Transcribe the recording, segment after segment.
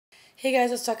Hey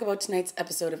guys, let's talk about tonight's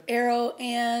episode of Arrow,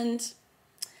 and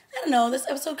I don't know, this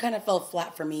episode kind of fell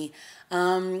flat for me.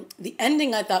 The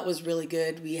ending I thought was really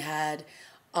good. We had,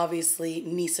 obviously,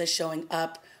 Nissa showing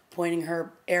up, pointing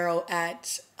her arrow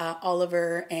at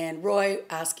Oliver, and Roy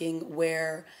asking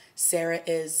where Sarah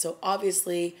is. So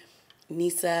obviously,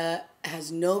 Nissa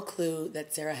has no clue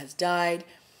that Sarah has died,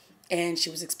 and she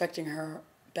was expecting her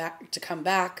back to come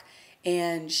back,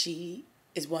 and she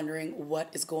is wondering what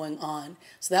is going on.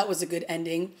 So that was a good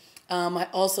ending. I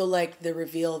also liked the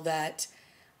reveal that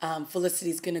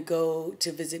Felicity's going to go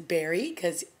to visit Barry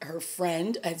because her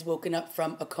friend has woken up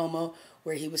from a coma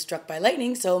where he was struck by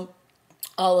lightning. So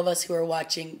all of us who are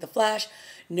watching The Flash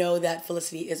know that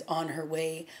Felicity is on her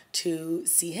way to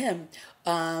see him.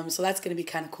 So that's going to be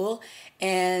kind of cool.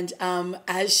 And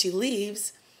as she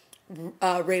leaves,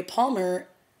 Ray Palmer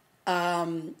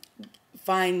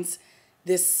finds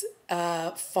this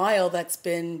file that's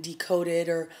been decoded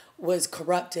or was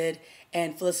corrupted,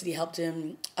 and Felicity helped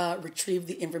him retrieve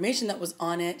the information that was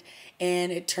on it,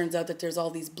 and it turns out that there's all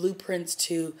these blueprints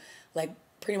to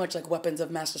pretty much like weapons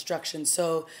of mass destruction.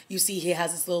 So you see he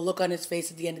has this little look on his face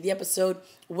at the end of the episode.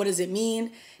 What does it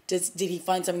mean? Did he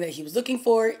find something that he was looking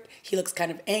for? He looks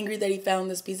kind of angry that he found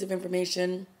this piece of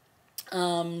information.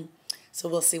 So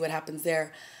we'll see what happens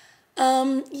there.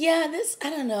 I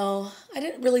don't know. I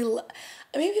didn't really,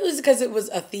 maybe it was because it was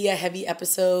a Thea heavy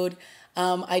episode.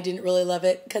 I didn't really love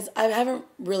it because I haven't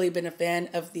really been a fan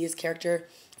of Thea's character.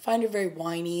 I find her very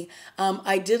whiny.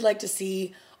 I did like to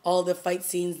see all the fight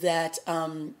scenes that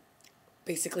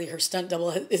basically her stunt double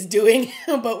is doing,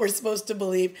 but we're supposed to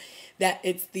believe that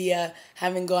it's Thea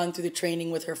having gone through the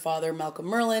training with her father, Malcolm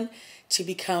Merlyn, to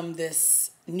become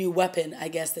this new weapon, I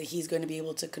guess, that he's going to be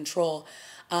able to control.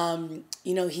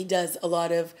 He does a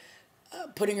lot of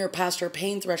putting her past her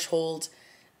pain threshold,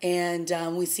 and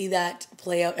we see that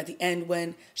play out at the end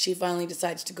when she finally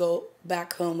decides to go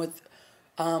back home with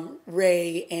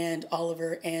Ray and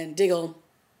Oliver and Diggle,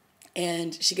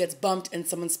 and she gets bumped and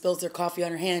someone spills their coffee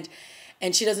on her hand,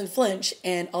 and she doesn't flinch,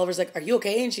 and Oliver's like, "Are you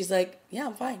okay?" And she's like, "Yeah,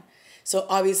 I'm fine." So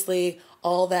obviously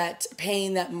all that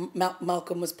pain that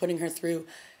Malcolm was putting her through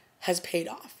has paid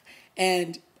off.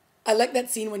 And I like that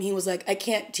scene when he was like, "I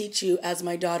can't teach you as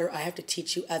my daughter, I have to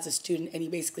teach you as a student," and he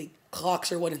basically clocks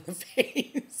her one in the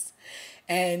face.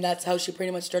 And that's how she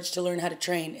pretty much starts to learn how to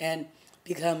train and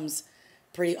becomes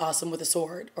pretty awesome with a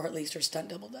sword, or at least her stunt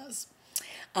double does.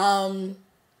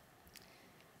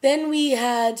 Then we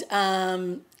had,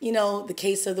 the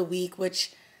case of the week,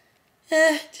 which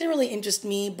didn't really interest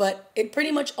me, but it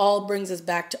pretty much all brings us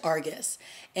back to Argus.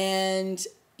 And,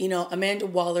 Amanda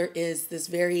Waller is this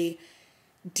very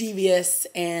devious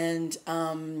and,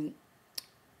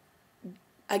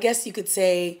 I guess you could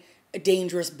say, a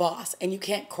dangerous boss, and you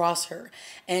can't cross her.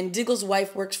 And Diggle's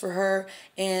wife works for her,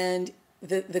 and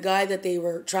the guy that they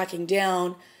were tracking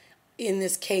down in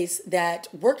this case that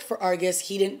worked for Argus,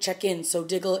 he didn't check in. So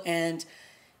Diggle and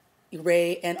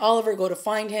Ray and Oliver go to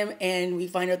find him, and we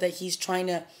find out that he's trying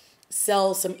to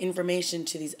sell some information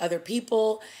to these other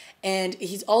people, and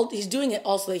he's doing it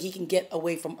also that he can get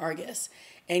away from Argus.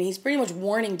 And he's pretty much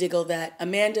warning Diggle that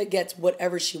Amanda gets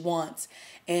whatever she wants,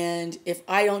 and if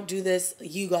I don't do this,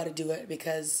 you got to do it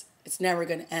because it's never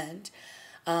going to end.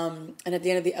 And at the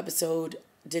end of the episode,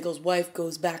 Diggle's wife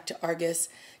goes back to Argus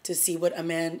to see what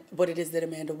it is that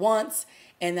Amanda wants,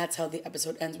 and that's how the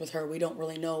episode ends with her. We don't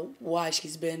really know why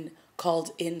she's been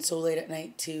called in so late at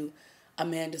night to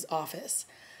Amanda's office.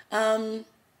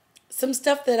 Some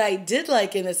stuff that I did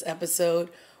like in this episode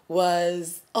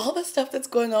was all the stuff that's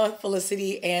going on with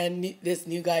Felicity and this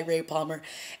new guy, Ray Palmer.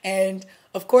 And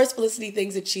of course, Felicity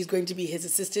thinks that she's going to be his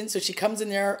assistant. So she comes in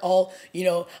there all,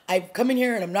 I've come in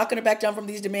here and I'm not going to back down from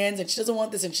these demands. And she doesn't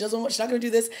want this, and she's not going to do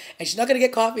this. And she's not going to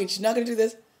get coffee, and she's not going to do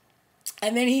this.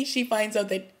 And then she finds out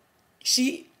that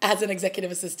she has an executive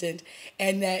assistant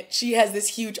and that she has this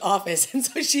huge office. And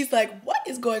so she's like, what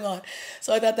is going on?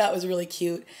 So I thought that was really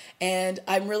cute. And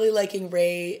I'm really liking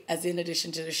Ray as in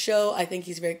addition to the show. I think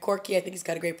he's very quirky. I think he's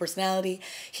got a great personality.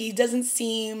 He doesn't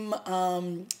seem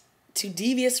too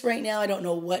devious right now. I don't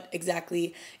know what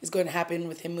exactly is going to happen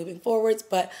with him moving forwards,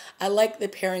 but I like the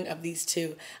pairing of these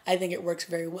two. I think it works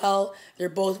very well. They're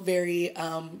both very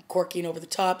quirky and over the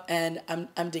top, and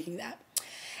I'm digging that.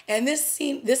 And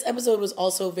this episode was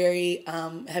also very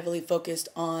heavily focused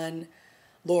on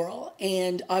Laurel.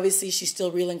 And obviously she's still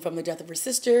reeling from the death of her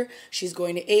sister. She's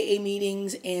going to AA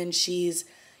meetings, and she's,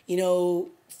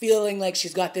 feeling like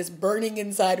she's got this burning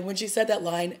inside. And when she said that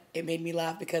line, it made me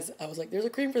laugh because I was like, there's a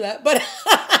cream for that. But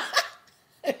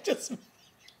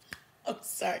I'm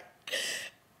sorry.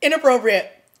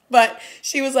 Inappropriate. But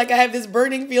she was like, I have this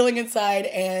burning feeling inside,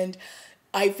 and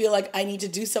I feel like I need to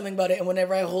do something about it. And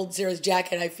whenever I hold Sarah's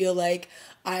jacket, I feel like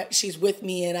she's with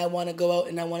me and I want to go out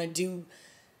and I want to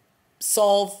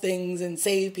solve things and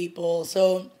save people.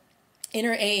 So in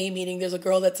her AA meeting, there's a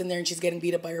girl that's in there and she's getting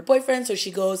beat up by her boyfriend. So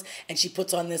she goes and she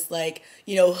puts on this like,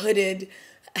 hooded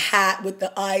hat with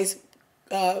the eyes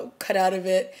cut out of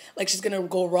it, like she's gonna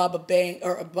go rob a bank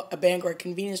or a bank or a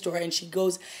convenience store, and she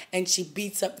goes and she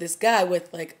beats up this guy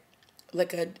with like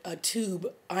a tube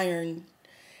iron,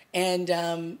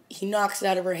 and he knocks it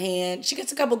out of her hand. She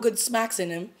gets a couple good smacks in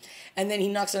him, and then he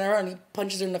knocks it out of her and he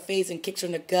punches her in the face and kicks her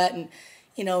in the gut, and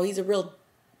he's a real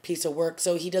piece of work,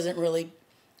 so he doesn't really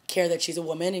care that she's a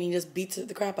woman, and he just beats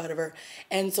the crap out of her.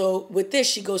 And so with this,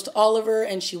 she goes to Oliver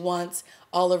and she wants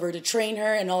Oliver to train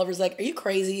her, and Oliver's like, are you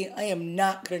crazy? I am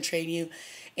not going to train you.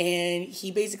 And he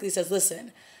basically says,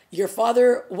 listen, your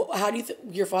father, how do you think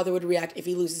your father would react if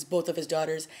he loses both of his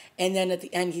daughters? And then at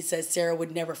the end he says, Sarah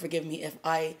would never forgive me if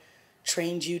I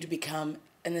trained you to become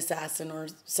an assassin or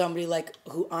somebody like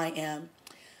who I am.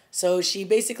 So she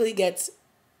basically gets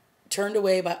turned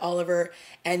away by Oliver,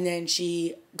 and then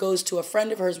she goes to a friend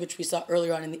of hers, which we saw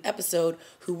earlier on in the episode,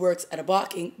 who works at a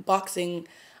boxing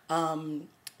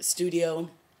studio,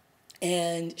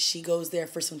 and she goes there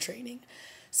for some training.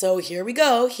 So here we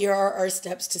go. Here are our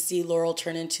steps to see Laurel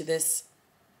turn into this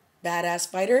badass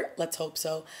fighter. Let's hope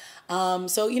so.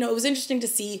 So, it was interesting to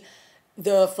see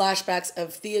the flashbacks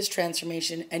of Thea's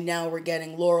transformation, and now we're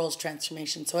getting Laurel's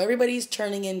transformation. So everybody's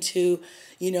turning into,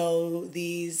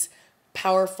 these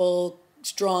powerful,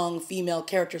 strong female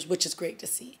characters, which is great to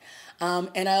see.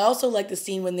 And I also like the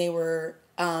scene when they were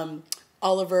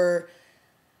Oliver,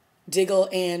 Diggle,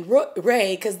 and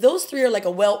Ray, because those three are like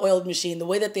a well-oiled machine. The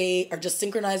way that they are just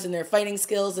synchronized in their fighting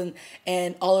skills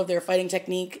and all of their fighting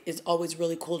technique is always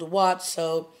really cool to watch.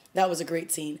 So that was a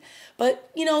great scene. But,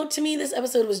 to me, this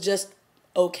episode was just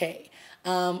okay.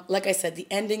 Like I said, the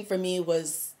ending for me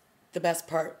was the best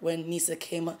part when Nissa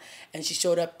came up and she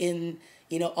showed up in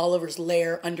Oliver's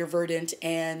lair under Verdant,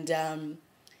 and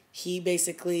she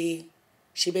basically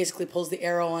pulls the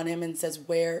arrow on him and says,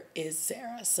 where is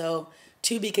Sarah? So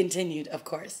to be continued, of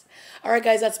course. All right,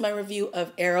 guys, that's my review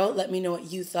of Arrow. Let me know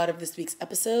what you thought of this week's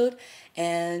episode,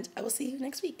 and I will see you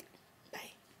next week.